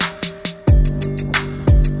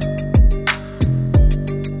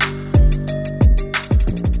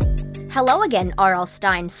Hello again, R.L.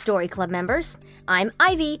 Stine Story Club members. I'm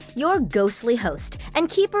Ivy, your ghostly host, and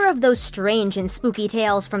keeper of those strange and spooky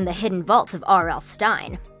tales from the hidden vault of R.L.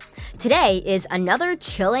 Stine. Today is another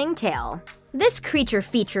chilling tale. This creature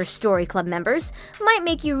feature Story Club members might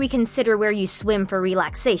make you reconsider where you swim for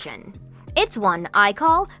relaxation. It's one I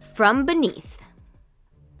call From Beneath.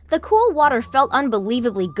 The cool water felt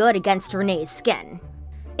unbelievably good against Renee's skin.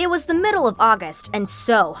 It was the middle of August and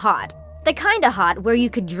so hot. The kinda hot where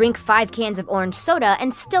you could drink 5 cans of orange soda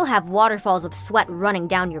and still have waterfalls of sweat running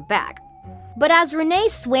down your back. But as Renee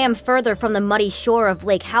swam further from the muddy shore of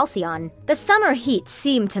Lake Halcyon, the summer heat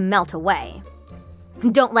seemed to melt away.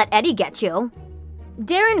 Don't let Eddie get you.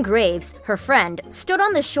 Darren Graves, her friend, stood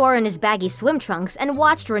on the shore in his baggy swim trunks and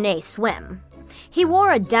watched Renee swim. He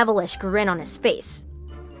wore a devilish grin on his face.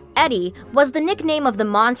 Eddie was the nickname of the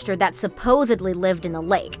monster that supposedly lived in the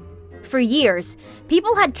lake. For years,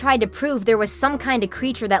 people had tried to prove there was some kind of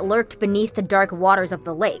creature that lurked beneath the dark waters of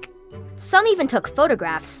the lake. Some even took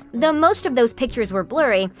photographs, though most of those pictures were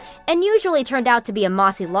blurry and usually turned out to be a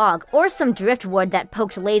mossy log or some driftwood that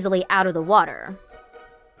poked lazily out of the water.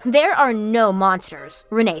 There are no monsters,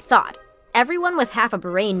 Renee thought. Everyone with half a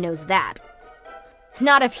brain knows that.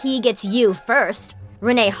 Not if he gets you first,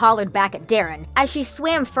 Renee hollered back at Darren as she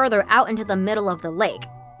swam further out into the middle of the lake.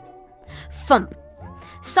 Thump!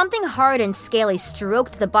 Something hard and scaly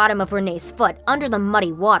stroked the bottom of Renee's foot under the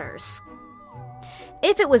muddy waters.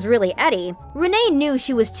 If it was really Eddie, Renee knew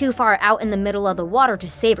she was too far out in the middle of the water to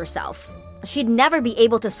save herself. She'd never be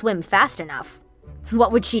able to swim fast enough.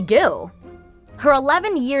 What would she do? Her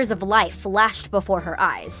 11 years of life flashed before her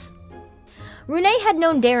eyes. Renee had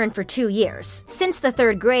known Darren for 2 years, since the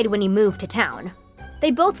 3rd grade when he moved to town.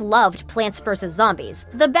 They both loved Plants vs. Zombies,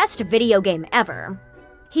 the best video game ever.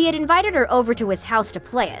 He had invited her over to his house to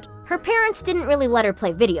play it. Her parents didn't really let her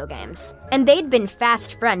play video games, and they'd been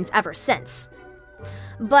fast friends ever since.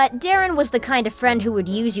 But Darren was the kind of friend who would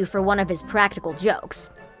use you for one of his practical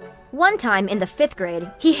jokes. One time in the 5th grade,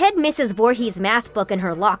 he hid Mrs. Voorhees' math book in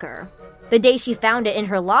her locker. The day she found it in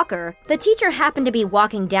her locker, the teacher happened to be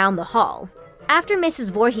walking down the hall. After Mrs.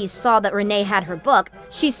 Voorhees saw that Renee had her book,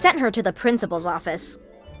 she sent her to the principal's office.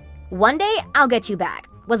 "One day, I'll get you back,"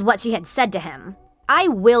 was what she had said to him. "I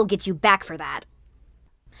will get you back for that."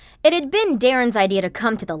 It had been Darren's idea to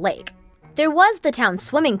come to the lake. There was the town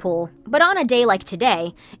swimming pool, but on a day like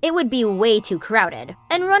today, it would be way too crowded,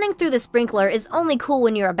 and running through the sprinkler is only cool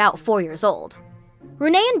when you're about 4 years old.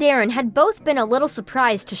 Renee and Darren had both been a little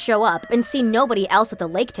surprised to show up and see nobody else at the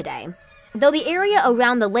lake today. Though the area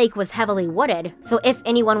around the lake was heavily wooded, so if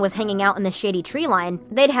anyone was hanging out in the shady tree line,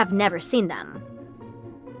 they'd have never seen them.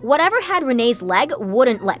 Whatever had Renee's leg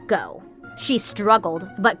wouldn't let go. She struggled,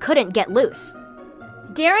 but couldn't get loose.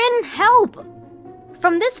 "Darren, help!"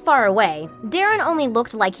 From this far away, Darren only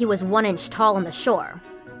looked like he was 1 inch tall on the shore.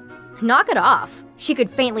 "Knock it off," she could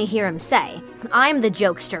faintly hear him say. "I'm the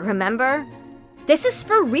jokester, remember? This is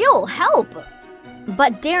for real, help!"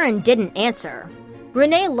 But Darren didn't answer.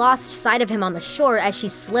 Renee lost sight of him on the shore as she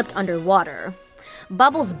slipped underwater.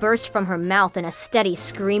 Bubbles burst from her mouth in a steady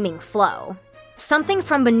screaming flow. Something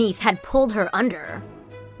from beneath had pulled her under.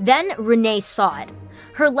 Then Renee saw it.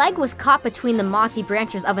 Her leg was caught between the mossy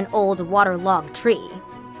branches of an old waterlogged tree.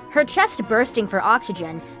 Her chest bursting for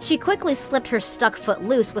oxygen, she quickly slipped her stuck foot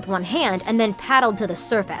loose with one hand and then paddled to the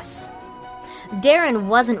surface. Darren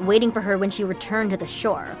wasn't waiting for her when she returned to the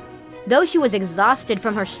shore. Though she was exhausted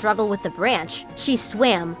from her struggle with the branch, she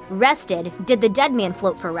swam, rested, did the dead man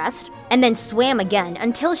float for rest, and then swam again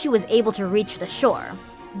until she was able to reach the shore.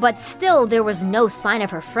 But still, there was no sign of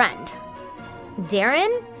her friend.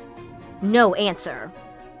 "Darren?" No answer.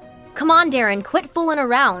 "Come on, Darren, quit fooling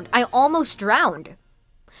around. I almost drowned."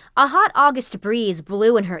 A hot August breeze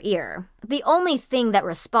blew in her ear, the only thing that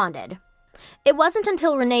responded. It wasn't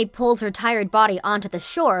until Renee pulled her tired body onto the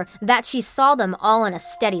shore that she saw them all in a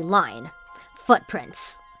steady line.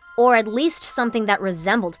 Footprints. Or at least something that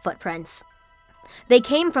resembled footprints. They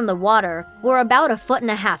came from the water, were about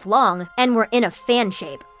 1.5 feet long, and were in a fan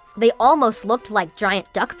shape. They almost looked like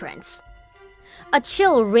giant duck prints. A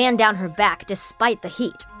chill ran down her back despite the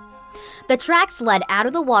heat. The tracks led out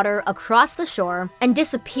of the water, across the shore, and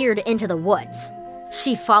disappeared into the woods.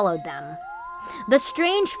 She followed them. The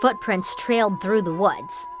strange footprints trailed through the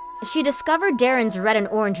woods. She discovered Darren's red and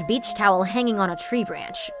orange beach towel hanging on a tree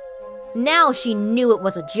branch. Now she knew it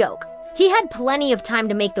was a joke. He had plenty of time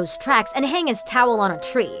to make those tracks and hang his towel on a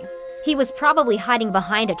tree. He was probably hiding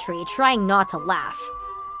behind a tree, trying not to laugh.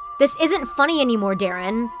 "This isn't funny anymore,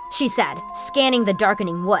 Darren," she said, scanning the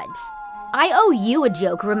darkening woods. "I owe you a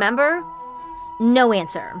joke, remember?" No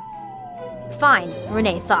answer. Fine,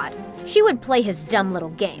 Renee thought. She would play his dumb little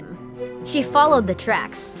game. She followed the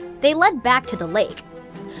tracks. They led back to the lake.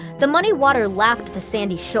 The muddy water lapped the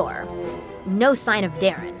sandy shore. No sign of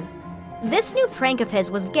Darren. This new prank of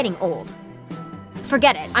his was getting old.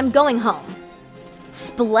 Forget it, I'm going home.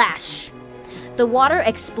 Splash! The water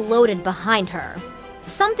exploded behind her.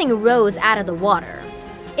 Something rose out of the water.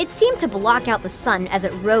 It seemed to block out the sun as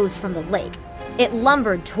it rose from the lake. It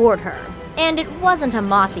lumbered toward her, and it wasn't a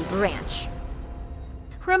mossy branch.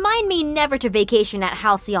 Remind me never to vacation at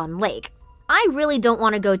Halcyon Lake. I really don't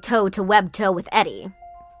want to go toe-to-web-toe with Eddie.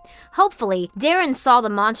 Hopefully, Darren saw the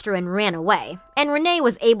monster and ran away, and Renee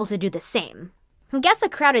was able to do the same. Guess a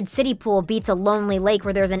crowded city pool beats a lonely lake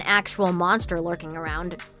where there's an actual monster lurking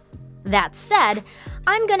around. That said,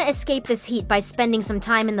 I'm gonna escape this heat by spending some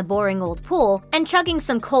time in the boring old pool and chugging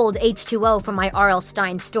some cold H2O from my R.L.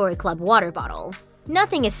 Stine Story Club water bottle.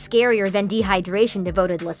 Nothing is scarier than dehydration,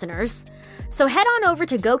 devoted listeners. So head on over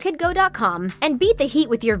to GoKidGo.com and beat the heat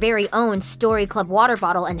with your very own Story Club water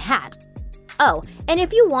bottle and hat. Oh, and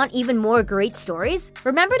if you want even more great stories,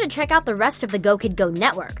 remember to check out the rest of the Go Kid Go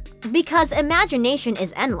network, because imagination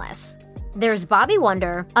is endless. There's Bobby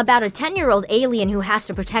Wonder, about a 10-year-old alien who has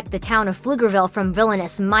to protect the town of Pflugerville from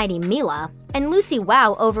villainous Mighty Mila, and Lucy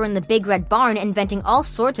Wow over in the Big Red Barn inventing all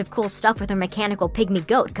sorts of cool stuff with her mechanical pygmy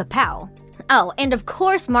goat, Kapow. Oh, and of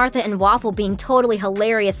course Martha and Waffle being totally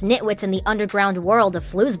hilarious nitwits in the underground world of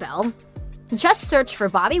Floozeville. Just search for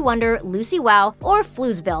Bobby Wonder, Lucy Wow, or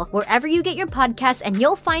Floozeville wherever you get your podcasts and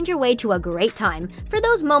you'll find your way to a great time for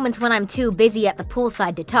those moments when I'm too busy at the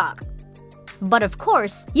poolside to talk. But of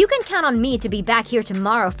course, you can count on me to be back here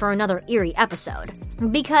tomorrow for another eerie episode,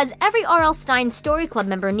 because every R.L. Stine Story Club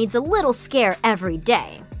member needs a little scare every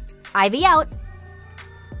day. Ivy out!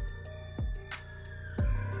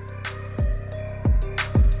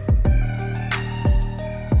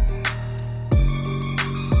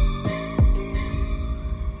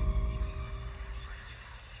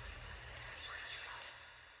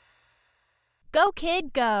 Go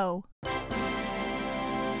Kid Go!